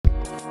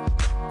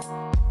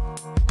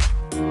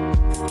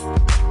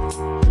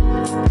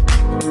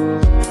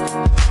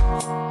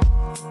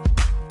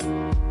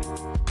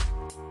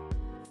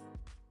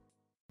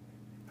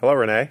Hello,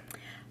 Renee.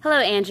 Hello,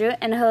 Andrew,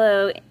 and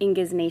hello,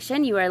 Inguz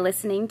Nation. You are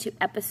listening to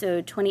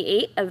episode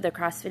 28 of the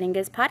CrossFit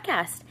Inguz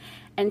podcast.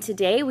 And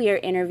today we are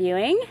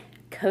interviewing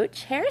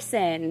Coach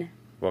Harrison.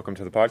 Welcome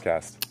to the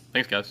podcast.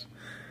 Thanks, guys.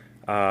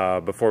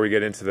 Before we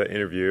get into the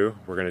interview,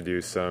 we're going to do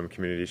some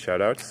community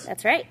shout-outs.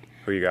 That's right.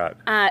 Who you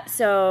got?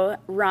 So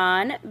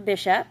Ron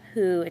Bishop,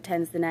 who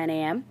attends the 9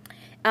 a.m.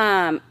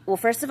 Well,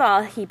 first of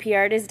all, he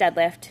PR'd his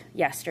deadlift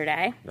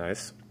yesterday.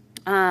 Nice.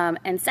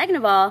 And second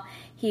of all,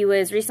 he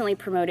was recently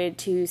promoted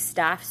to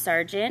Staff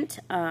Sergeant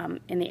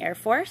in the Air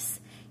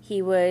Force.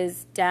 He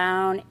was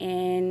down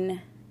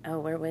in,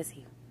 where was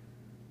he?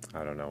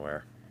 I don't know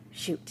where.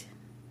 Shoot.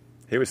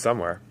 He was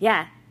somewhere.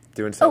 Yeah.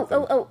 Doing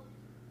something.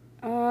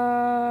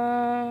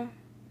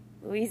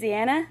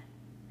 Louisiana?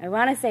 I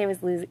want to say it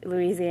was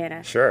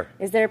Louisiana. Sure.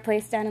 Is there a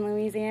place down in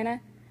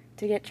Louisiana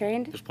to get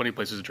trained? There's plenty of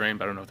places to train,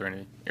 but I don't know if there are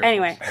any airports.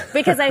 Anyway,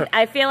 because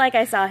I feel like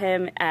I saw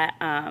him at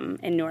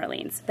in New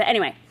Orleans. But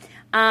anyway,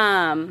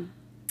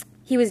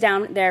 he was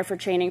down there for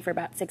training for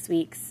about 6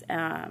 weeks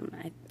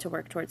to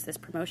work towards this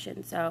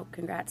promotion. So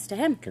congrats to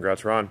him.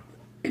 Congrats, Ron.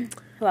 Who else?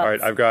 All right,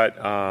 I've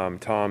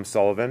got Tom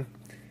Sullivan.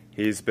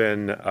 He's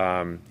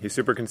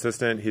super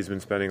consistent. He's been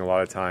spending a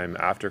lot of time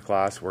after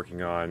class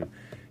working on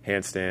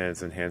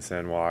handstands and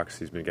handstand walks.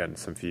 He's been getting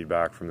some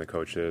feedback from the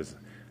coaches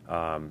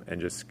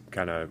and just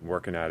kind of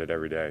working at it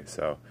every day.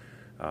 So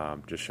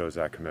just shows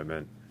that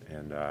commitment,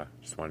 and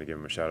just wanted to give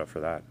him a shout out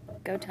for that.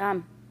 Go,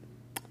 Tom.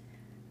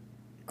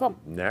 Cool.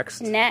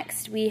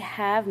 Next we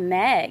have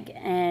Meg,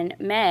 and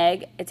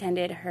Meg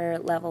attended her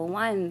level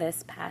 1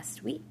 this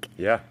past week.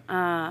 Yeah.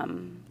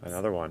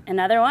 Another one. Yeah.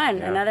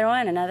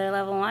 Another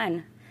level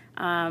 1.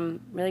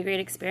 Really great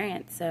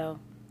experience. So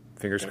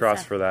fingers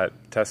crossed for that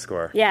test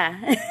score. Yeah.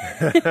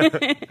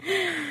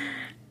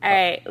 All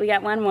right, we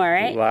got one more,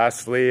 right?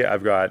 Lastly,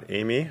 I've got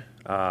Amy.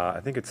 I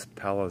think it's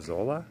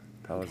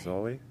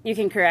Palazzoli. You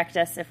can correct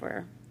us if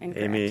we're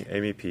incorrect.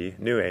 Amy P.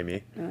 New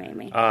Amy. New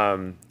Amy.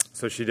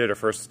 So she did her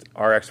first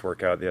RX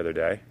workout the other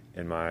day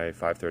in my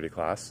 5:30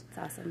 class.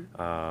 That's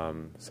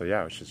awesome. So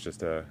yeah, which is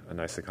just a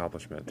nice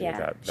accomplishment to yeah,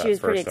 get that she was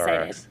first pretty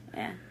excited. RX.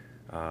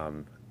 Yeah.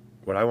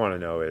 What I want to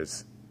know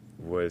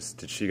was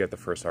did she get the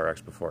first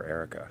RX before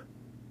Erica?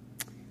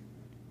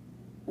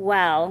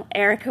 Well,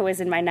 Erica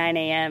was in my 9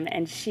 a.m.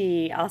 and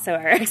she also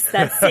RX'd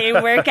that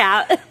same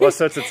workout. Well,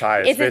 so it's a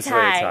tie. It's a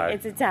tie.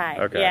 It's a tie.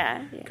 Okay.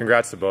 Yeah.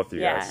 Congrats to both of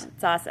you guys. Yeah,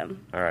 it's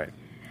awesome. All right.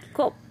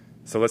 Cool.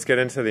 So let's get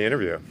into the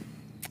interview.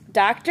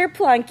 Dr.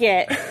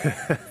 Plunkett.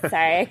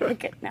 Sorry, I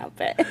couldn't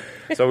help it.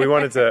 So we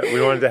wanted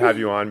to have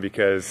you on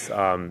because,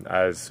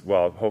 as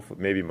well, hopefully,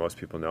 maybe most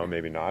people know,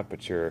 maybe not,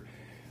 but you're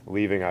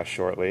leaving us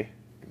shortly,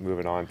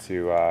 moving on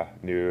to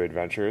new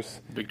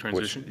adventures. Big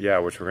transition.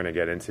 Which we're going to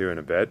get into in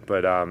a bit.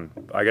 But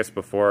I guess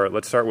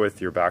let's start with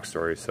your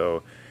backstory.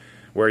 So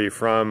where are you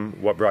from?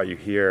 What brought you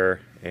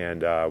here?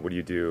 And what do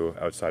you do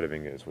outside of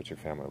Inguz? What's your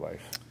family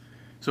life?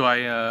 So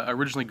I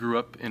originally grew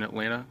up in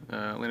Atlanta,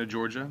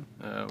 Georgia.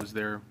 I was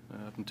there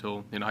up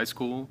until in high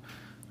school.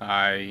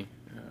 I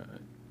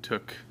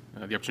took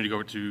the opportunity to go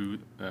over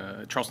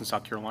to Charleston,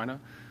 South Carolina,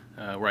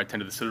 where I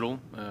attended the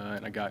Citadel,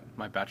 and I got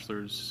my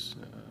bachelor's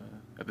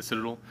at the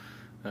Citadel.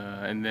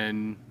 And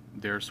then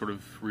there sort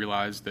of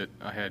realized that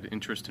I had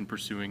interest in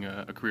pursuing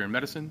a career in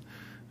medicine,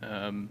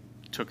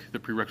 took the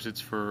prerequisites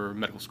for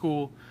medical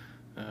school,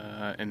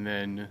 and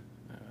then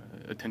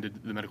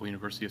attended the Medical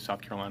University of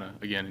South Carolina,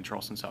 again in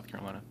Charleston, South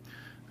Carolina.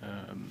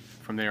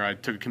 From there, I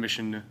took a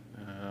commission,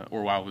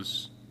 or while I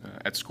was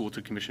at school,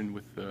 took a commission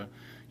with the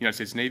United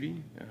States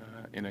Navy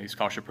in a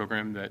scholarship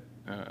program that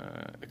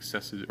it's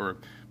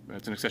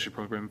an accessory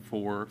program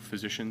for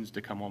physicians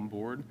to come on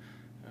board,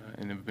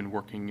 and have been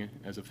working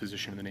as a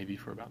physician in the Navy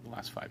for about the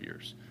last 5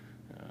 years.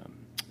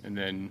 And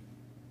then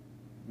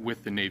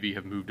with the Navy,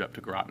 have moved up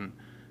to Groton,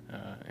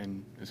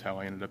 and is how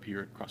I ended up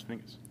here at CrossFit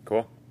Inguz.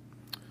 Cool.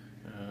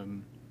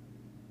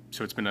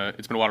 So it's been a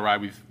wild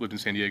ride. We've lived in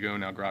San Diego,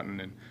 now Groton,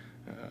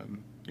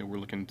 and we're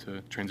looking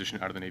to transition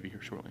out of the Navy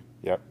here shortly.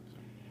 Yep.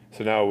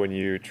 So now when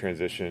you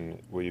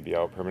transition, will you be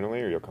out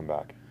permanently or you'll come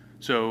back?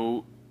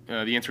 So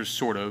the answer is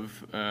sort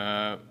of.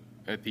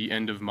 At the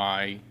end of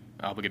my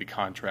obligated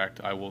contract,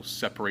 I will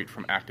separate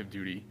from active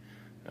duty.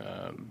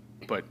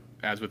 But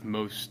as with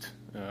most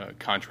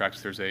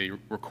contracts, there's a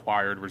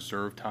required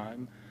reserve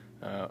time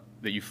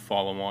that you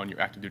follow on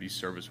your active duty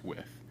service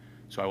with.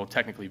 So I will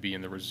technically be in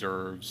the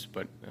reserves,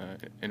 but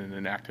in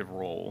an active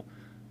role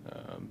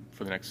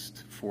for the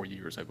next 4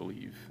 years, I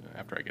believe,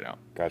 after I get out.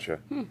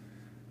 Gotcha.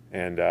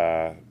 And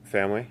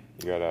family?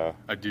 You got a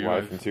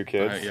wife and 2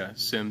 kids? Yeah,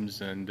 Sims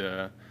and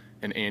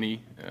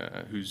Annie,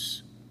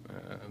 who's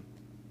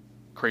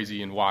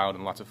crazy and wild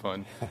and lots of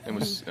fun, and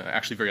was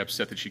actually very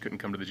upset that she couldn't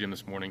come to the gym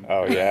this morning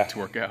to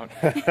work out.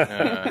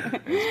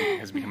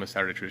 Has become a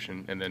Saturday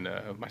tradition. And then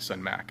my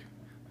son, Mac,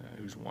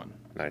 who's 1.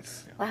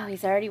 Nice. Yeah. Wow,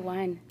 he's already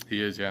 1.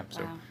 He is, yeah.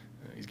 So wow.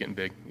 He's getting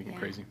big, getting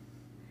crazy.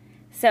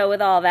 So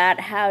with all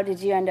that, how did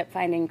you end up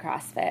finding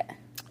CrossFit?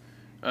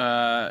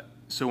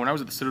 So when I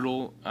was at the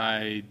Citadel,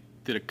 I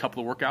did a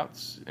couple of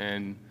workouts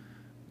and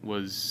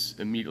was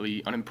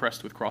immediately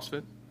unimpressed with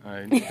CrossFit.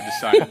 I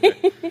decided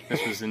that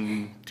this was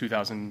in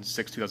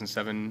 2006,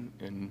 2007,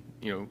 and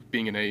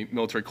being in a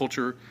military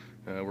culture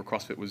where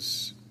CrossFit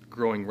was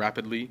growing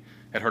rapidly,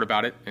 had heard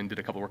about it and did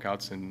a couple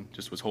workouts and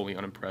just was wholly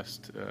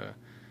unimpressed.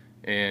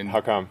 And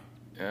how come?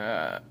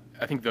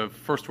 I think the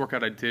first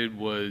workout I did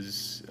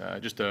was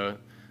just a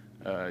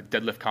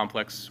deadlift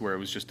complex where it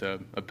was just a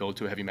build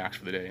to a heavy max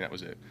for the day, and that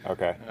was it.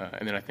 Okay.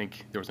 And then I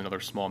think there was another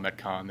small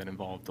Metcon that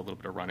involved a little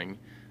bit of running.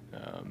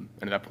 And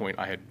at that point,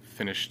 I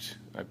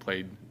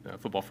played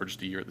football for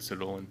just a year at the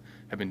Citadel and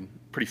have been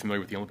pretty familiar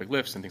with the Olympic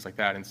lifts and things like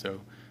that. And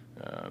so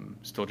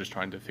still just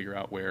trying to figure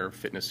out where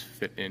fitness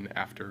fit in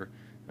after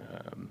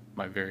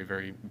my very,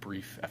 very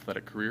brief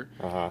athletic career.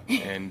 Uh-huh.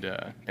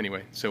 And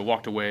anyway, so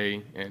walked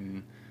away,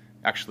 and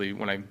actually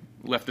when I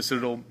left the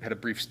Citadel, had a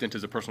brief stint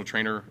as a personal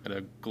trainer at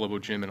a Globo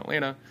gym in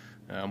Atlanta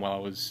while I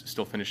was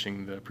still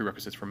finishing the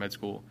prerequisites for med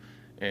school,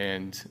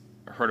 and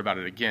heard about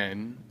it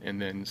again,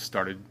 and then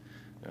started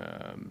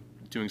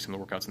doing some of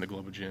the workouts in the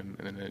Globo gym.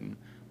 And then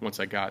once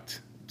I got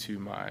to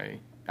my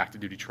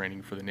active duty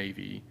training for the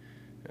Navy,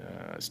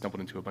 stumbled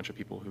into a bunch of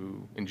people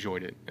who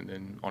enjoyed it, and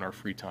then on our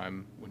free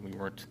time when we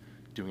weren't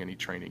doing any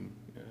training,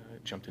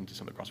 jumped into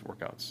some of the CrossFit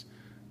workouts.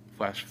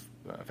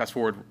 Fast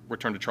forward,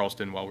 returned to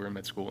Charleston while we were in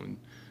med school and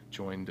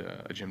joined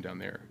a gym down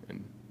there,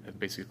 and have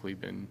basically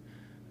been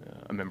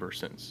a member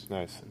since.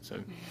 Nice. And so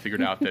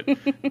figured out that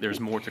there's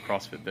more to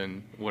CrossFit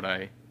than what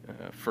I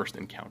first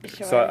encountered.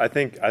 Sure. So I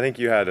think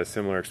you had a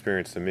similar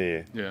experience to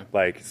me. Yeah.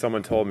 Like,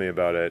 someone told me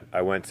about it.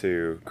 I went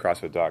to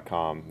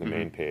CrossFit.com, the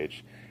main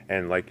page,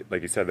 and like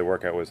you said, the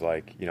workout was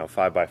like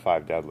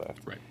 5x5 deadlift.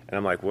 Right. And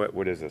I'm like,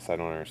 what is this? I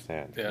don't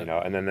understand. Yeah.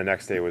 And then the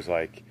next day was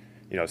like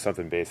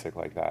something basic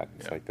like that.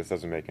 It's Yeah. like, this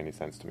doesn't make any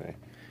sense to me.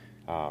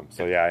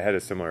 So yeah, I had a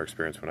similar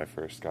experience when I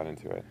first got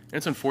into it. And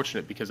it's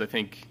unfortunate because I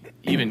think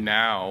even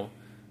now,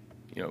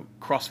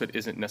 CrossFit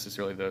isn't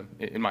necessarily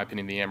in my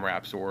opinion, the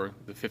AMRAPs or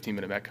the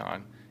 15-minute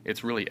Metcon.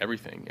 It's really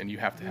everything, and you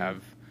have to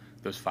have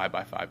those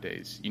 5x5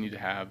 days. You need to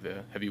have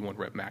the heavy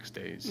 1-rep max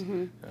days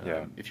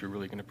if you're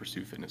really going to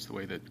pursue fitness the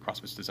way that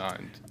CrossFit's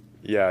designed.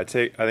 Yeah, I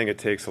think it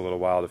takes a little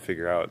while to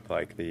figure out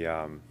like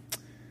the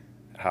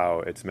how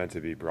it's meant to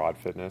be broad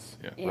fitness,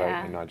 right,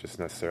 and not just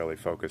necessarily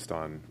focused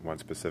on one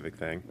specific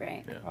thing.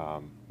 Right. Yeah.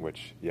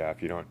 Which,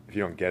 if you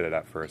don't get it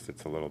at first,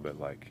 it's a little bit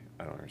like,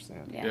 I don't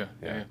understand.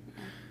 Yeah.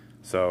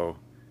 So,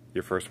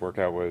 your first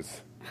workout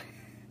was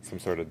some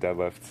sort of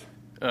deadlift.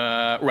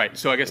 Right.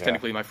 So I guess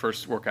technically my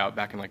first workout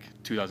back in like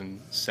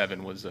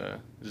 2007 was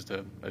just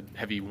a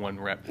heavy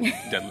 1-rep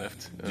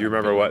deadlift. Do you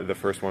remember what the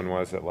first one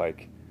was that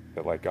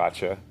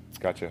got you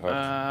hooked?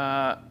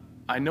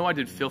 I know I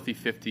did Filthy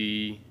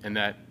 50, and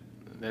that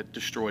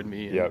destroyed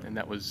me, and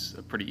that was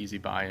a pretty easy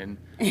buy-in.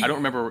 I don't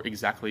remember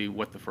exactly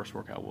what the first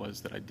workout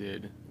was that I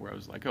did where I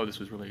was like, oh, this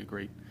was really a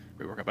great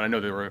workout. But I know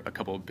there were a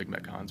couple of big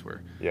Metcons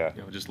where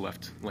just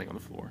left laying on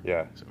the floor.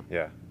 Yeah. So.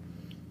 Yeah.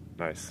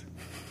 Nice.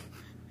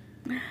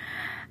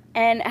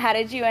 And how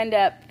did you end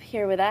up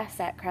here with us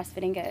at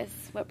CrossFit Inguz?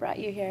 What brought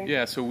you here?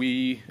 Yeah, so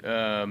we,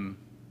 when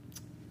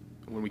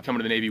we come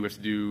into the Navy, we have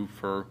to do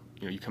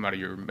you come out of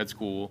your med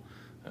school,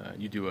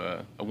 you do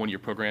a 1-year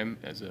program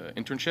as an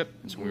internship.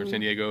 And so when we were in San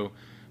Diego,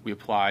 we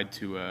applied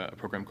to a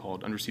program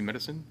called Undersea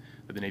Medicine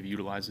that the Navy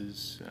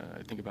utilizes.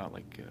 I think about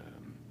like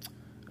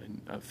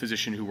a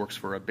physician who works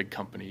for a big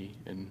company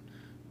and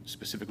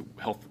specific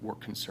health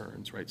work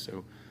concerns, right?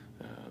 So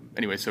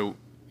anyway,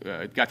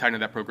 got tied into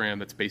that program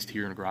that's based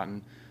here in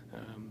Groton,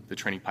 the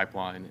training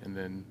pipeline, and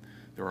then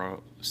there are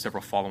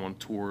several follow-on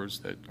tours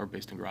that are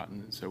based in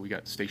Groton. And so we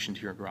got stationed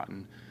here in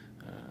Groton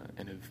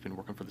and have been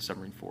working for the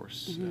submarine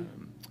force.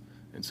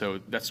 And so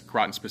that's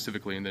Groton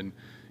specifically. And then,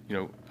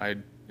 I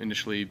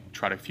initially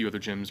tried a few other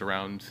gyms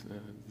around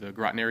the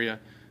Groton area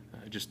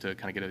just to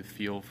kind of get a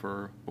feel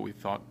for what we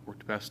thought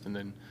worked best, and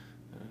then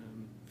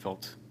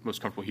felt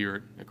most comfortable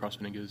here at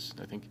CrossFit Inguz.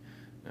 I think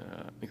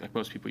like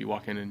most people, you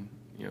walk in and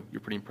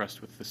you're pretty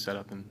impressed with the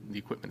setup and the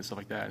equipment and stuff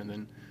like that, and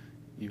then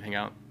you hang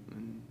out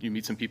and you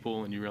meet some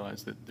people and you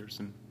realize that there's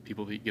some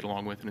people that you get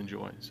along with and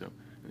enjoy. So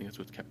I think that's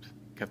what's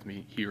kept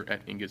me here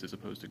at Inguz as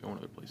opposed to going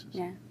other places.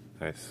 Yeah.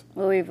 Nice.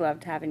 Well, we've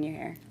loved having you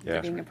here, being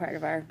a sure. part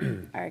of our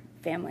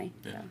family.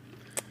 Yeah.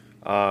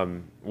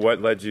 So.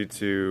 What led you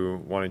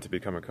to wanting to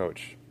become a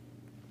coach?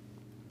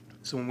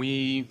 So when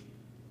we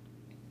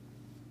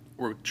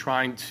were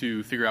trying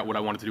to figure out what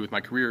I wanted to do with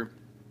my career,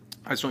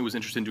 I certainly was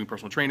interested in doing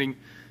personal training,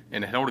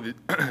 and had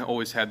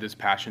always had this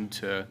passion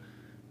to,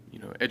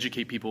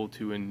 educate people,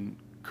 to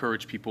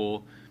encourage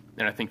people,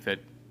 and I think that,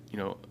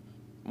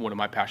 one of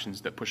my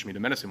passions that pushed me to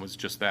medicine was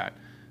just that,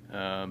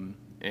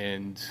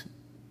 and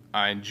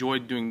I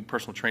enjoyed doing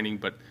personal training,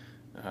 but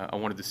I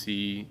wanted to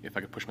see if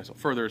I could push myself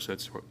further, so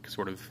that's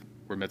sort of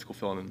where med school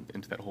fell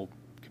into that whole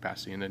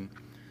capacity, and then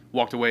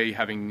walked away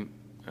having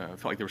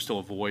felt like there was still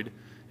a void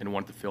and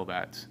wanted to fill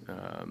that,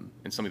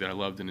 and something that I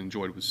loved and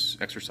enjoyed was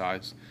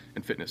exercise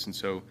and fitness, and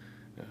so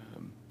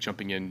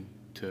jumping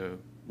into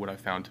what I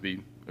found to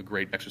be a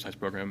great exercise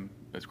program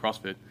as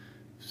CrossFit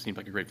seemed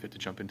like a great fit to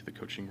jump into the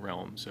coaching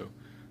realm. So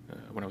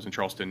when I was in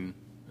Charleston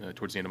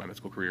towards the end of my med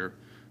school career,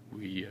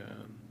 we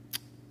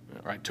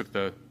or I took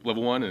the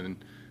level 1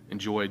 and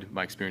enjoyed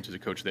my experience as a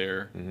coach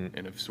there,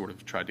 and have sort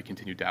of tried to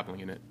continue dabbling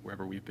in it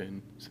wherever we've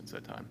been since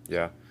that time.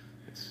 Yeah.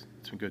 It's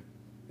been good.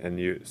 And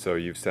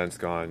you've since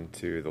gone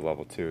to the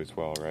level 2 as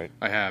well, right?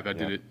 I have. I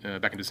did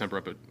it back in December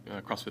up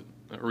at CrossFit,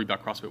 Reebok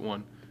CrossFit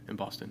 1 in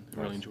Boston.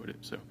 I really enjoyed it.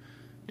 So,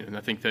 and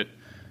I think that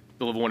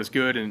the level 1 is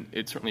good, and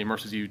it certainly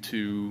immerses you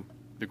to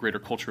the greater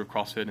culture of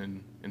CrossFit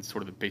and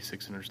sort of the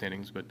basics and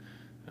understandings, but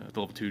the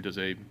level 2 does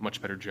a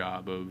much better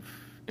job of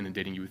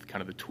inundating you with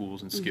kind of the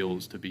tools and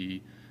skills to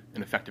be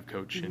an effective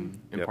coach and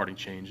imparting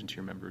change into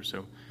your members.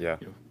 So,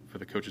 for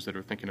the coaches that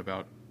are thinking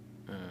about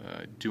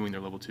doing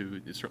their level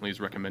 2, it certainly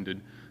is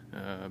recommended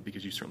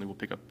because you certainly will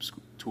pick up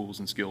tools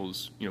and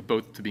skills,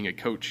 both to being a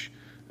coach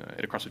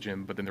at a CrossFit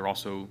gym, but then they're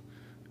also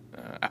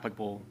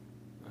applicable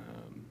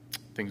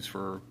things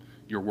for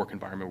your work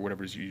environment or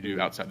whatever it is you do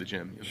outside the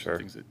gym. Some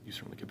things that you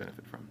certainly could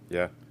benefit from.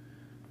 Yeah.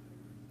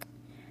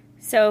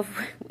 So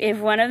if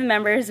one of the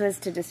members was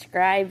to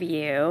describe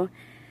you,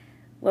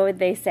 what would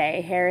they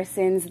say?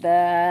 Harrison's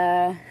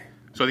the...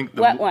 So I think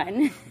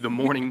one? the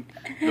morning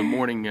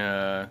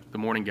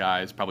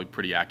guy is probably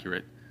pretty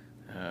accurate.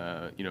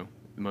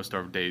 Most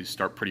of our days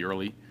start pretty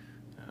early,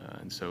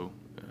 and so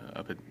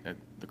up at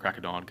the crack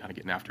of dawn, kind of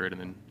getting after it, and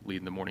then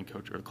leading the morning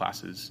coach or the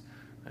classes.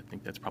 I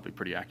think that's probably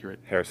pretty accurate.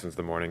 Harrison's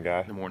the morning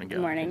guy. The morning guy.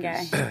 The morning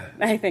guy.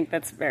 I think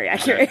that's very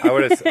accurate. I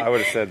would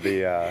have said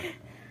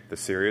the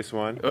serious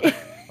one,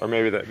 or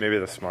maybe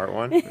the smart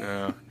one.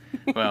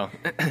 Well,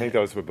 I think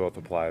those would both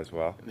apply as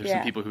well. There's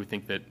some people who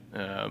think that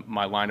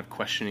my line of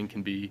questioning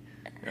can be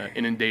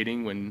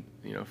inundating when,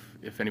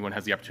 if anyone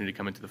has the opportunity to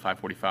come into the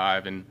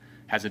 545 and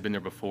hasn't been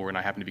there before and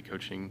I happen to be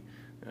coaching,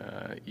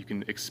 you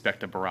can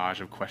expect a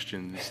barrage of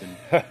questions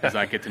and as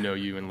I get to know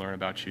you and learn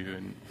about you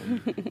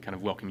and kind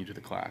of welcome you to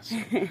the class.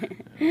 So,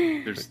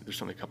 there's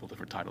certainly a couple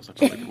different titles I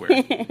probably could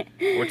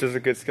wear. Which is a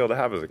good skill to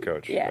have as a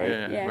coach,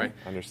 right? Right.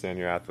 Understand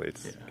your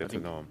athletes, get to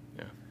know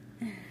them.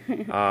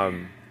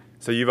 Yeah.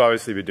 So you've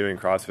obviously been doing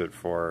CrossFit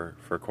for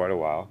quite a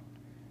while.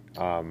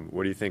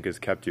 What do you think has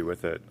kept you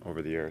with it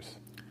over the years?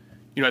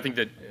 I think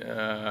that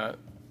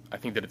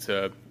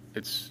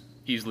it's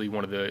easily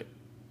one of the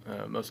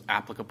most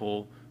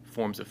applicable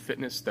forms of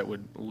fitness that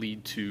would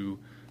lead to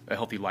a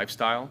healthy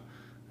lifestyle.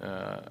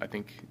 I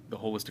think the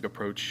holistic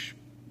approach,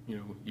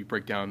 you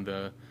break down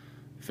the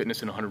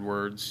fitness in 100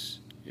 words,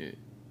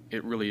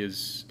 it really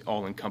is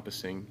all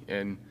encompassing.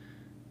 And,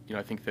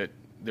 I think that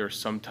there are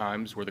some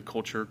times where the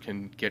culture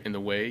can get in the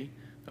way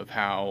of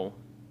how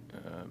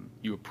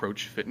you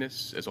approach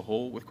fitness as a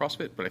whole with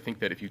CrossFit. But I think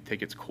that if you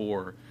take its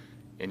core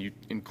and you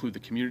include the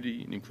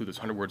community and include those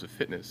 100 words of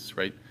fitness,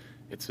 right,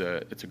 it's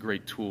a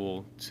great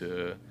tool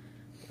to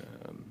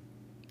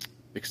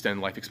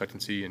extend life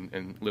expectancy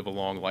and live a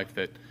long life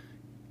that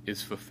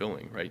is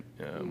fulfilling, right?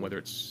 Whether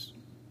it's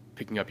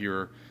picking up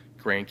your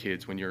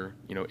grandkids when you're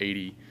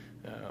 80,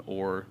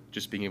 or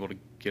just being able to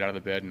get out of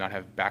the bed and not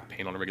have back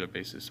pain on a regular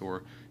basis,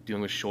 or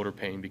dealing with shoulder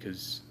pain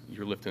because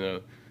you're lifting a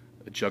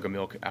jug of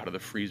milk out of the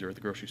freezer at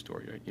the grocery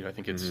store. Right? I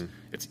think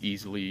it's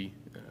easily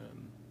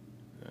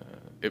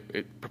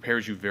it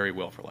prepares you very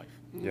well for life.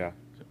 Yeah.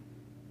 So.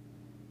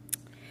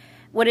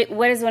 What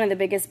is one of the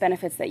biggest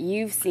benefits that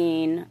you've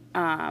seen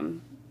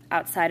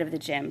outside of the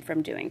gym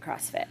from doing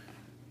CrossFit?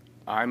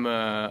 I'm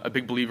a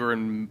big believer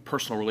in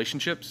personal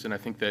relationships, and I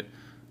think that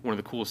one of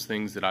the coolest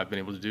things that I've been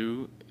able to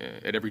do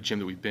at every gym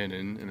that we've been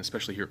in, and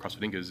especially here at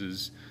CrossFit Inguz,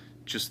 is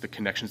just the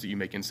connections that you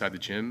make inside the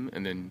gym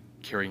and then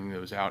carrying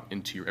those out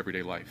into your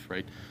everyday life,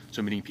 right?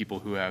 So meeting people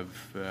who have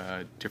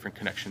different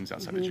connections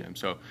outside the gym.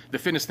 So the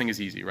fitness thing is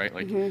easy, right?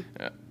 Like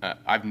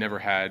I've never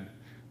had,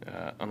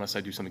 unless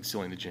I do something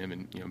silly in the gym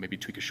and maybe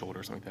tweak a shoulder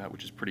or something like that,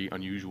 which is pretty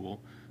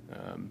unusual.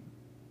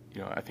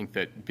 I think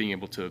that being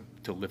able to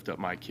lift up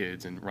my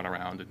kids and run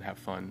around and have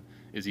fun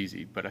is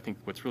easy. But I think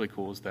what's really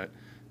cool is that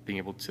being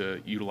able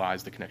to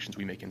utilize the connections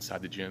we make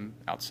inside the gym,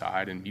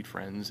 outside, and meet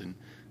friends, and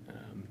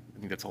I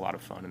think that's a lot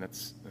of fun, and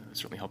that's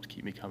certainly helped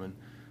keep me coming,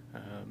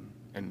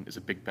 and is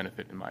a big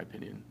benefit in my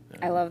opinion.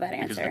 I love that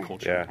answer. Because of the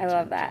culture. I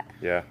love that.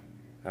 Yeah,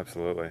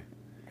 absolutely.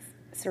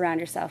 Surround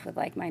yourself with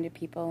like-minded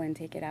people and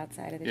take it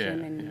outside of the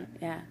gym, and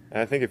And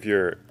I think if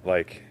you're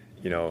like,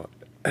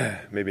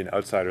 maybe an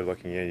outsider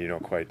looking in, you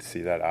don't quite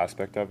see that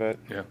aspect of it.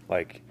 Yeah.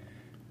 Like,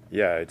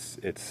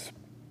 it's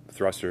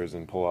thrusters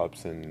and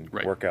pull-ups and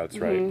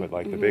workouts, right? But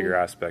like the bigger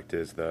aspect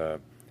is the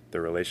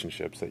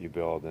relationships that you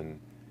build, and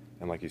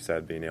like you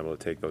said, being able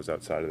to take those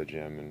outside of the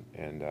gym,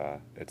 and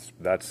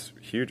that's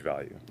huge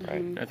value,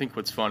 right? I think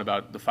what's fun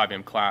about the 5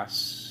 a.m.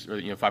 class, or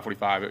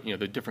 5:45,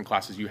 the different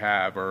classes you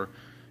have, or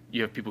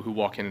you have people who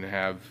walk in and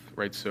have,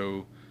 right?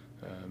 So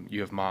you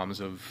have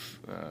moms of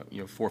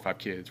 4 or 5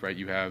 kids, right?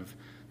 You have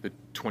the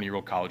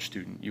 20-year-old college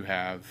student. You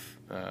have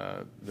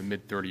the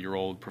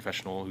mid-30-year-old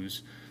professional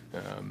who's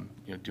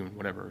doing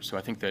whatever. So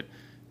I think that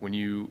when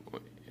you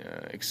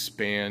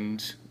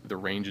expand the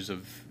ranges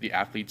of the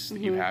athletes that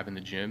you have in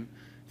the gym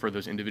for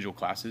those individual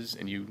classes,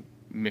 and you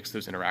mix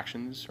those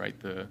interactions, right,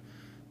 the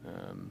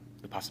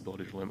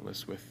possibilities are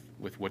limitless with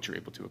what you're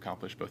able to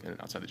accomplish both in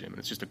and outside the gym, and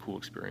it's just a cool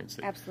experience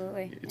that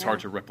absolutely it's hard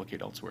to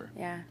replicate elsewhere.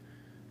 Yeah.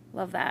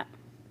 Love that.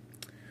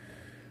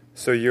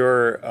 So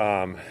you're,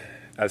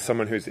 as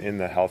someone who's in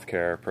the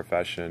healthcare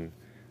profession,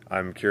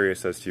 I'm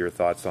curious as to your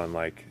thoughts on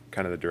like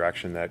kind of the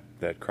direction that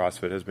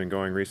CrossFit has been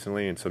going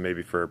recently. And so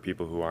maybe for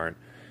people who aren't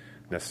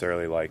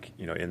necessarily like,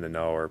 in the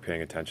know or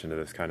paying attention to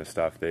this kind of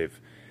stuff, they've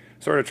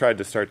sort of tried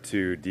to start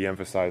to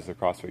de-emphasize the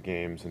CrossFit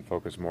Games and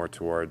focus more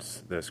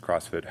towards this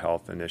CrossFit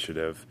Health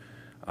initiative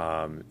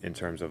in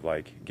terms of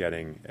like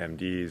getting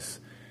MDs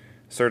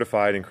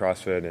certified in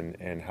CrossFit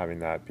and having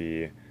that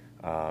be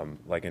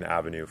like an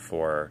avenue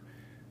for,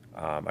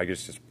 I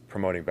guess, just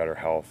promoting better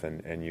health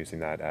and using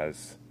that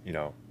as,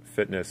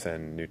 fitness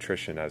and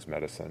nutrition as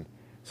medicine.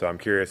 So I'm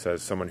curious,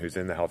 as someone who's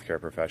in the healthcare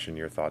profession,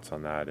 your thoughts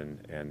on that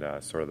and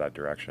sort of that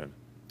direction.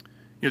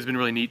 Yeah, it's been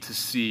really neat to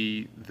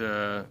see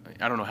I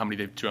don't know how many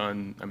they've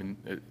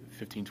done,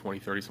 15, 20,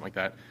 30, something like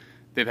that.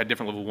 They've had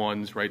different level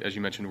ones, right, as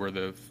you mentioned, where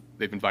they've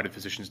invited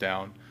physicians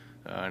down.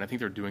 And I think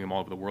they're doing them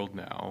all over the world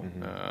now,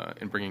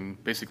 and bringing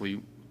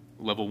basically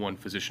level 1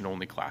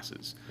 physician-only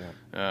classes.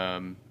 Yeah.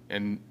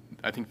 And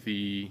I think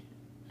the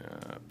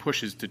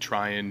push is to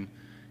try and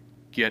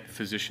get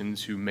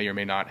physicians who may or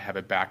may not have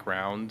a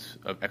background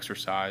of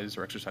exercise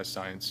or exercise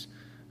science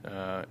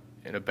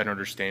and a better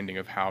understanding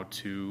of how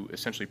to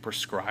essentially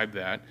prescribe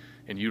that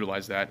and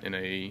utilize that in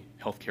a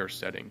healthcare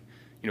setting.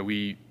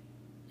 There's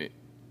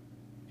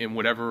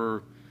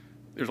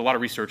a lot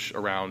of research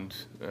around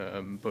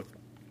both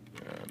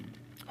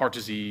heart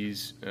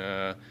disease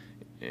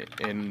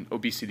and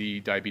obesity,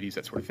 diabetes,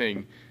 that sort of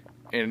thing.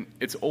 And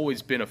it's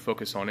always been a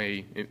focus on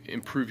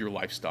improve your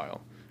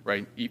lifestyle,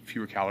 right? Eat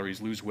fewer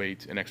calories, lose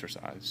weight, and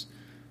exercise.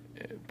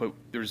 But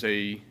there's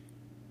a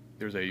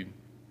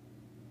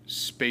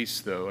space,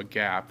 though, a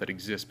gap that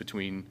exists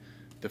between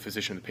the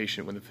physician and the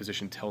patient when the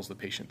physician tells the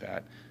patient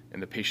that,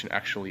 and the patient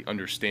actually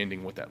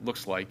understanding what that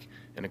looks like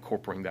and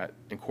incorporating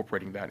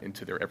that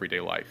into their everyday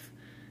life.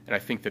 And I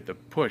think that the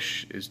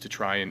push is to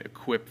try and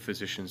equip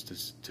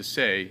physicians to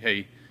say,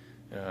 hey,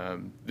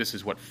 this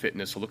is what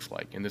fitness looks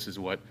like, and this is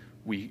what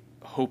we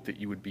hope that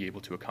you would be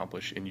able to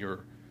accomplish in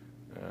your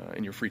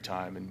free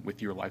time and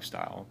with your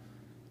lifestyle,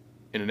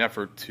 in an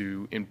effort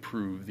to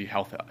improve the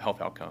health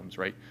outcomes,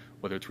 right?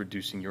 Whether it's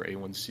reducing your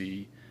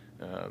A1C,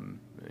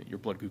 your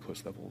blood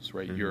glucose levels,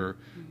 right? Your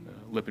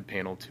lipid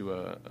panel to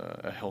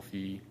a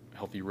healthy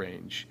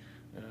range,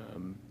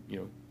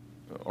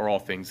 are all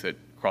things that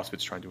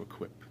CrossFit's trying to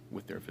equip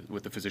with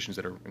the physicians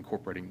that are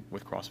incorporating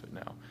with CrossFit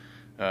now.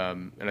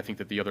 And I think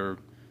that the other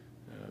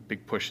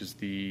big push is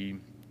the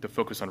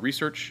focus on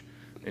research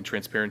and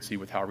transparency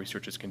with how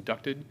research is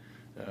conducted.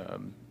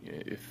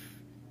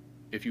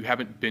 If you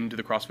haven't been to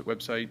the CrossFit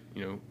website,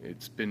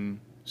 it's been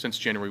since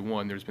January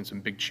 1, there's been some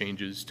big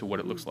changes to what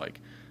it looks like.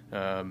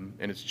 And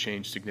it's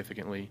changed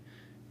significantly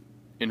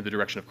into the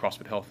direction of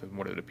CrossFit Health and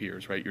what it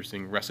appears, right? You're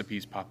seeing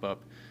recipes pop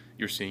up.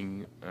 You're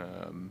seeing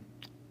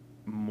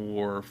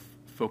more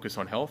focus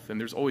on health. And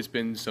there's always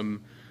been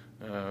some,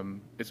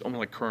 it's only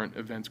like current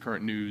events,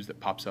 current news that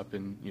pops up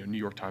in New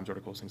York Times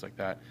articles, things like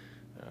that.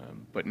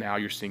 But now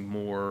you're seeing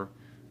more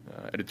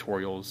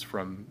editorials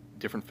from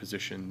different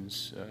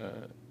physicians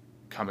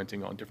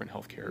commenting on different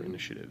healthcare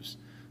initiatives.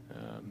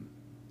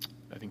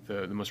 I think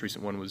the most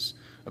recent one was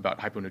about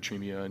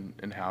hyponatremia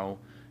and how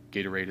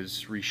Gatorade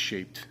has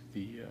reshaped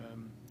the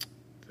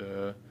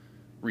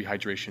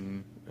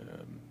rehydration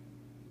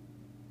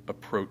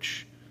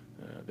approach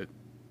that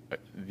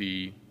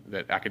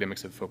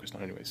academics have focused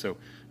on anyway. So,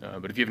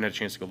 but if you haven't had a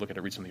chance to go look at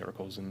it, read some of the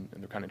articles, and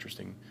they're kind of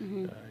interesting,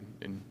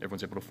 and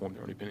everyone's able to form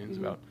their own opinions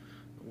about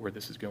where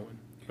this is going.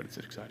 But it's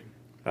exciting.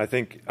 I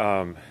think,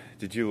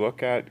 did you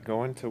look at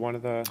going to one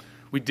of the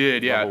We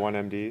did, yeah. level 1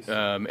 MDs?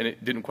 And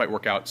it didn't quite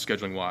work out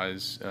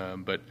scheduling-wise,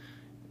 but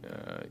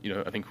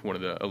I think one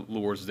of the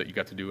allures is that you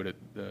got to do it at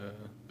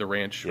the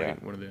ranch, right?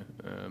 Yeah. One of the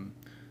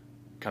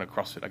kind of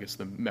CrossFit, I guess,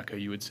 the mecca,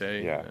 you would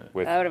say. Yeah,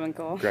 with That would have been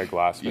cool. Greg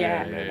Glassman.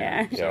 Yeah.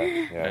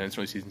 And it's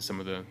really seeing some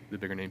of the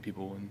bigger name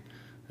people, and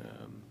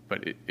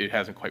but it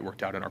hasn't quite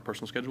worked out in our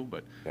personal schedule.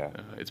 But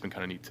it's been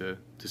kind of neat to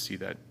see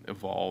that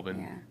evolve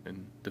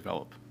and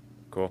develop.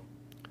 Cool.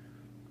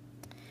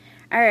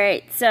 All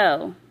right,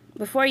 so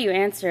before you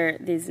answer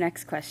these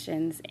next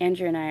questions,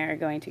 Andrew and I are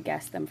going to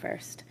guess them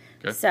first.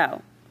 Okay.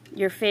 So,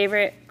 your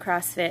favorite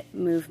CrossFit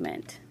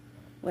movement.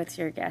 What's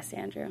your guess,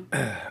 Andrew?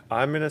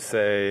 I'm going to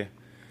say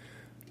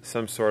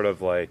some sort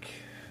of like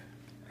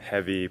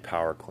heavy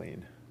power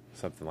clean,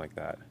 something like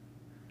that.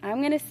 I'm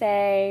going to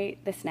say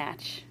the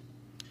snatch.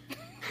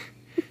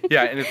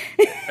 Yeah, and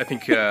I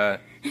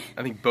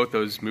think both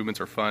those movements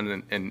are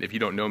fun, and if you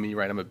don't know me,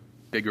 right, I'm a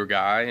bigger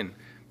guy, and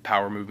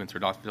power movements are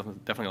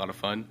definitely a lot of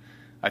fun.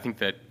 I think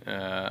that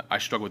I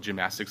struggle with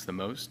gymnastics the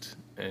most,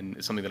 and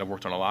it's something that I've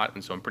worked on a lot,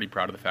 and so I'm pretty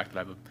proud of the fact that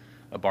I have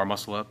a bar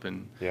muscle up,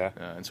 and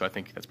so I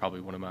think that's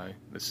probably one of my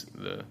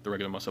the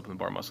regular muscle up and the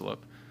bar muscle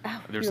up.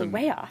 Oh, There's you're some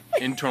way off.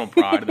 internal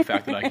pride of the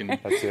fact that I can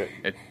That's it.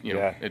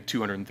 at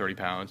 230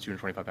 pounds,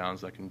 225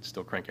 pounds, I can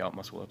still crank out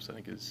muscle ups. I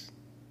think there's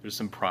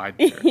some pride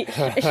there. Sure.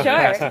 It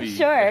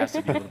has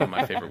to be a little bit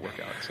my favorite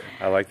workout. So.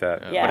 I like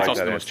that. But Yeah. it's I like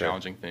also that the most answer.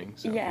 challenging thing.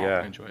 So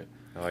Yeah. I enjoy it.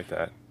 I like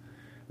that.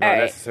 Not All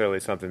right. necessarily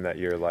something that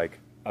you're like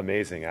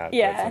amazing at.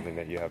 Yeah. That's something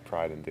that you have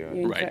pride in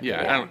doing. Right.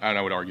 Yeah. Yeah. And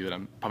I would argue that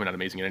I'm probably not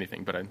amazing at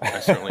anything, but I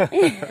certainly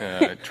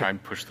try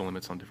and push the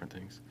limits on different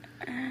things.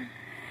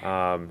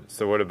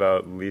 So what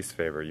about least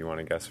favorite? You want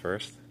to guess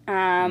first?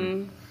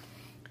 The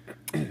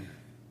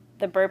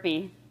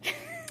burpee.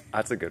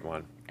 That's a good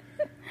one.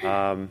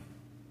 I'm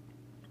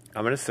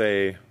going to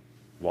say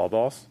wall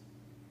balls.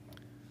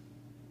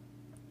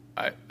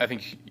 I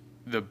think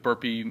the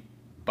burpee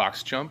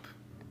box jump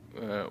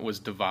was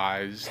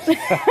devised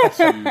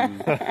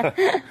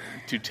to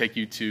take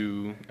you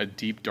to a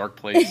deep, dark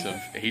place of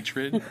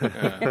hatred.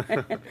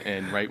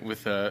 And right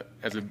with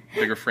as a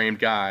bigger framed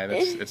guy,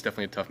 that's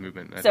definitely a tough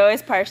movement. So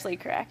it's partially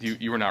correct.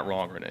 You were not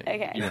wrong, Renee.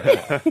 Okay. You were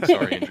not wrong.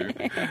 Sorry, Andrew.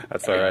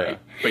 That's all right.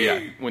 But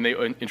yeah, when they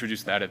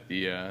introduced that at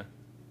the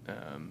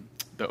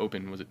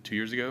Open, was it 2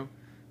 years ago,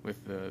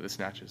 with the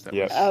snatches? That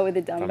Yes. Oh, with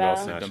the dumbbell.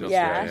 snatches. dumbbell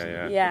Yeah.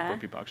 snatches, Yeah. The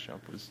burpee box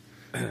jump was.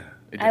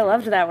 I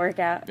loved that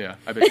workout. Yeah,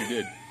 I bet you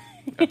did.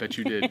 I bet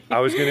you did. I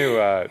was going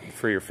to,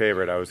 for your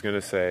favorite, I was going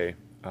to say,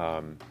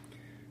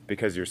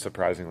 because you're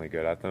surprisingly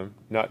good at them.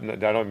 I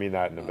don't mean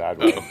that in a bad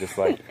way. Just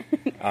like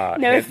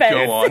No offense.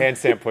 Go on.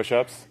 handstand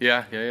push-ups.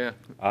 Yeah.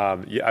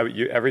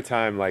 Every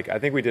time, like I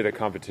think we did a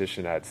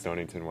competition at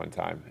Stonington one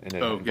time, and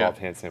it involved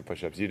handstand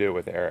push-ups. You did it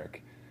with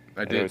Eric.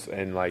 I and did. It was,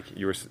 and like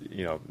you were,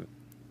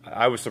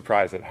 I was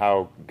surprised at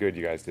how good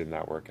you guys did in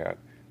that workout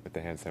with the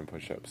handstand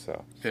push-ups.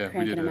 So Yeah, we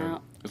Cranking did. them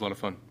out. It was a lot of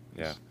fun.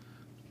 yeah.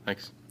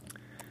 Thanks.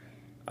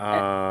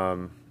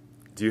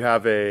 Do you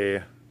have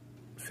a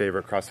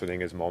favorite CrossFit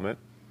Inguz moment?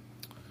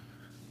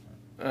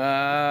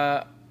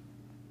 I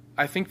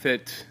think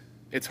that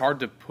it's hard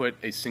to put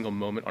a single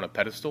moment on a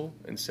pedestal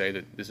and say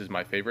that this is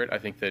my favorite. I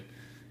think that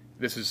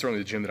this is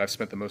certainly the gym that I've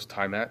spent the most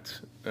time at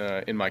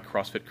in my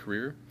CrossFit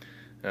career.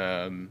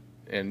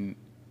 And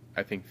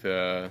I think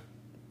the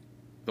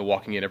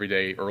walking in every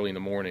day early in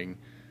the morning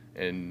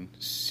and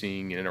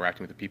seeing and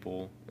interacting with the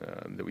people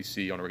that we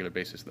see on a regular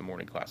basis in the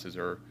morning classes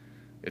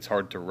it's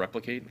hard to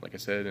replicate, like I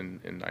said,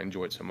 and I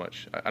enjoy it so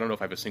much. I don't know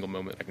if I have a single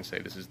moment I can say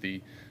this is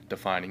the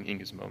defining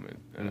Inguz moment,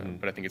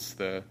 but I think it's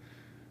the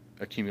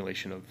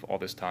accumulation of all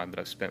this time that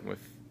I've spent with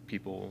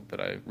people that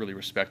I really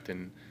respect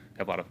and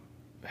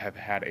have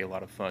had a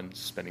lot of fun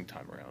spending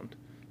time around.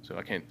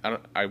 So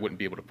I wouldn't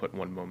be able to put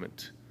one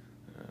moment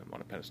on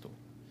a pedestal.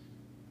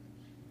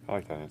 I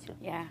like that answer.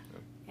 Yeah.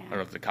 I don't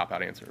know if it's a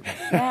cop-out answer.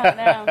 But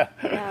No,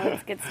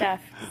 it's good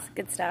stuff. It's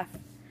good stuff.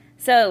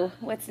 So,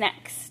 what's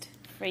next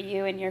for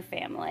you and your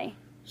family?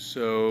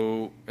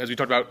 So, as we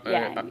talked about,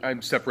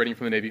 I'm separating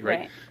from the Navy,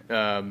 right?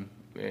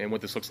 And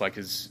what this looks like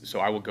is, so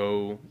I will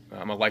go,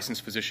 I'm a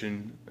licensed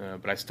physician,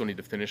 but I still need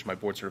to finish my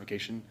board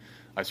certification.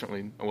 I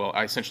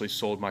essentially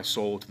sold my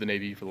soul to the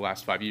Navy for the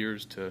last 5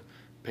 years to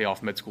pay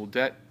off med school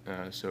debt.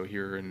 So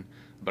here in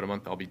about a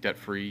month, I'll be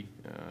debt-free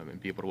and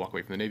be able to walk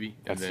away from the Navy.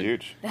 That's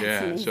huge. That's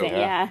Yeah, amazing, so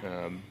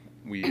yeah.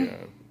 We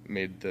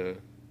made the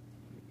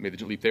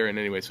leap there. And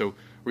anyway, so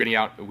we're getting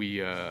out. We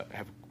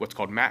have what's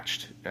called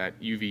matched at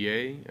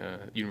UVA,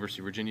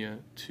 University of Virginia,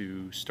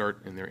 to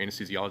start in their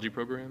anesthesiology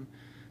program.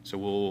 So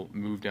we'll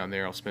move down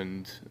there. I'll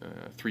spend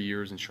 3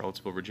 years in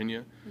Charlottesville,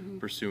 Virginia,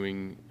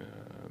 pursuing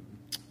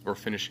or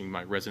finishing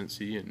my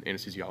residency in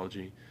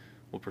anesthesiology.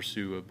 We'll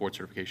pursue a board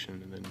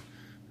certification, and then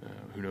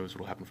who knows what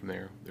will happen from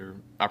there. There are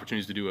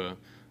opportunities to do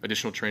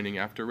additional training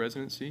after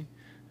residency,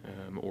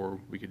 or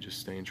we could just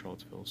stay in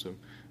Charlottesville. So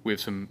we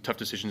have some tough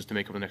decisions to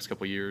make over the next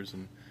couple of years,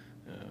 and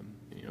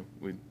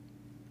we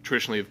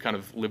traditionally have kind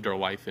of lived our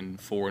life in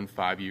 4 and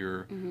 5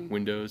 year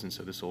windows, and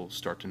so this will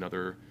start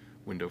another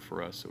window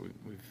for us. So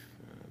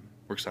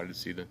we're excited to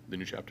see the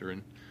new chapter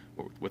and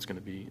what's going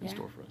to be in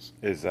store for us.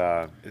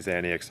 Is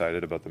Annie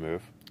excited about the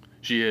move?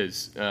 She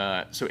is.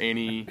 So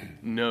Annie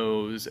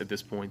knows at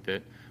this point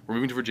that we're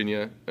moving to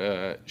Virginia.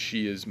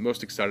 She is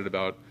most excited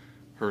about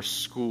her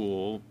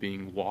school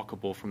being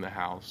walkable from the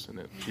house, and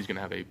that she's going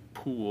to have a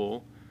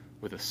pool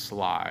with a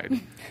slide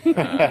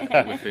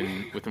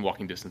within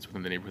walking distance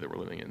within the neighborhood that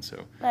we're living in.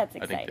 So That's I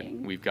think that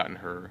exciting. we've gotten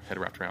her head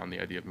wrapped around the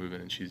idea of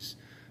moving, and she's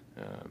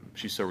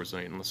so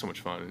resilient and so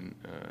much fun, and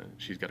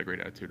she's got a great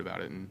attitude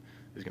about it and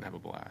is going to have a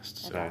blast.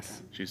 So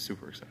Nice. she's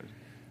super excited.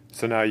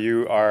 So now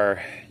you're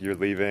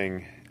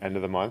leaving end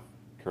of the month,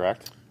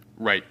 correct?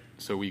 Right.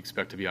 So we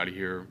expect to be out of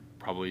here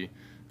probably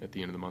at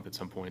the end of the month at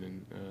some point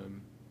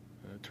and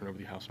turn over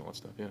the house and all that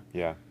stuff. Yeah.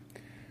 Yeah.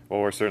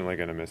 Well, we're certainly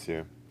going to miss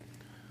you,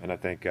 and I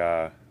think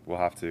we'll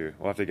have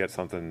to get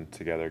something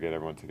together, get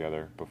everyone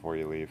together before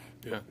you leave.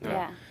 Yeah.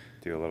 Yeah.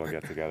 Do a little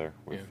get together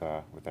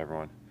with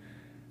everyone.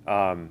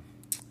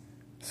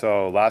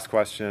 So last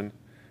question: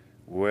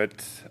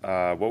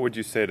 what would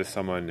you say to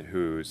someone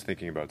who's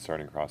thinking about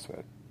starting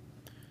CrossFit?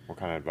 What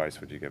kind of advice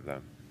would you give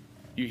them?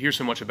 You hear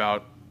so much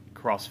about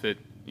CrossFit,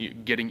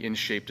 getting in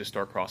shape to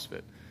start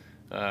CrossFit,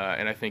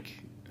 and I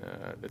think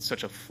that's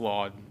such a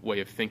flawed way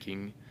of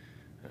thinking.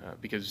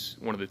 Because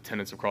one of the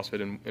tenets of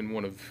CrossFit and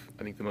one of,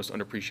 I think, the most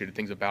underappreciated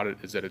things about it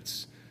is that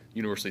it's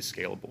universally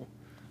scalable.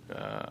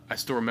 I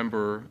still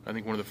remember, I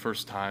think one of the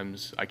first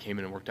times I came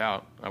in and worked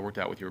out, I worked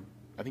out with your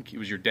I think it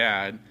was your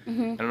dad. I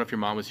don't know if your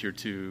mom was here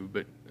too,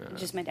 but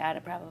Just my dad,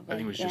 probably. I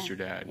think it was just your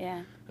dad.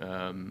 Yeah.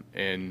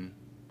 And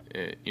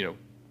you know,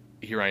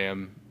 here I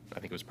am. I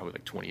think it was probably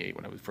like 28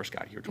 when I first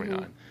got here,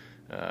 29.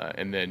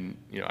 And then,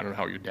 you know, I don't know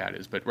how your dad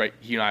is, but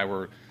he and I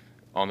were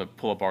on the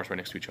pull-up bars right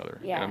next to each other.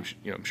 Yeah. And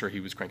I'm sure he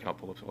was cranking out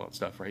pull-ups, all that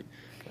stuff, right?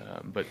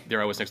 But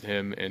there I was next to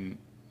him, and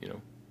you know,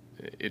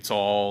 it's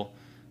all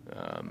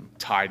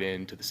tied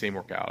into the same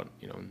workout,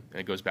 you know, and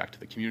it goes back to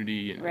the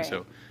community. And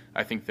so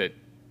I think that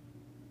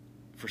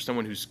for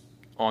someone who's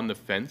on the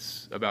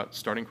fence about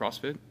starting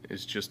CrossFit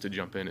is just to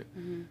jump in it,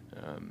 you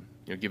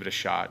know, give it a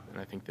shot. And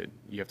I think that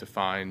you have to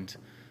find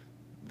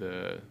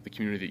the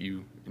community that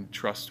you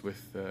entrust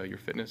with your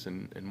fitness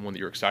and one that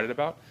you're excited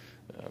about.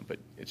 But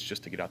it's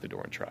just to get out the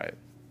door and try it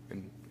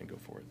and go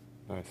for it.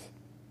 Nice.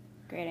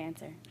 Great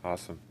answer.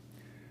 Awesome.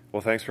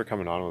 Well, thanks for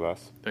coming on with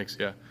us. Thanks,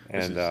 yeah.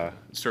 And this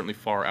is certainly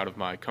far out of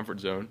my comfort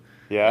zone.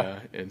 Yeah.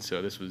 And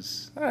so this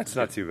was... It's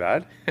not too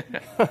bad.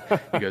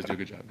 You guys do a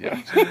good job.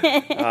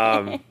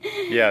 Yeah.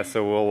 Yeah,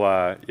 so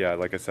we'll, yeah,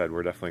 like I said,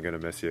 we're definitely going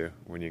to miss you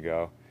when you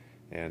go.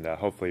 And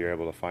hopefully you're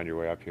able to find your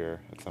way up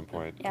here at some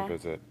point to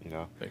visit, you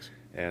know. Thanks.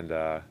 And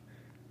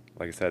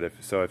like I said,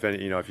 if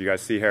any, you know, if you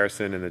guys see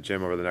Harrison in the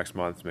gym over the next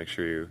month, make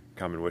sure you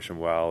come and wish him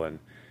well, and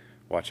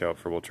watch out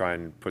for. We'll try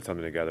and put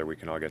something together. We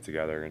can all get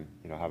together and,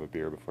 you know, have a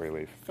beer before you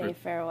leave. Say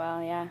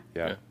farewell. Yeah.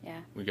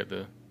 We got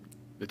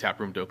the tap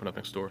room to open up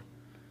next door.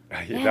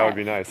 Yeah, that would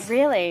be nice.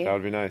 Really? That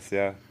would be nice.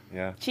 Yeah.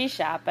 Cheese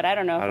shop, but I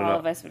don't know if all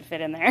of us would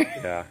fit in there.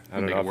 Yeah, I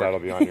don't know if that'll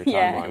be on your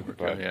timeline.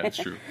 But yeah, that's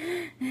true.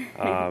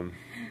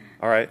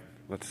 All right,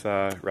 let's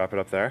wrap it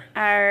up there.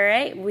 All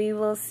right, we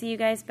will see you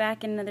guys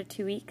back in another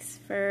 2 weeks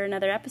for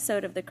another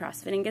episode of the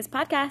CrossFit Inguz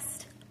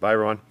podcast. Bye,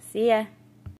 everyone. See ya.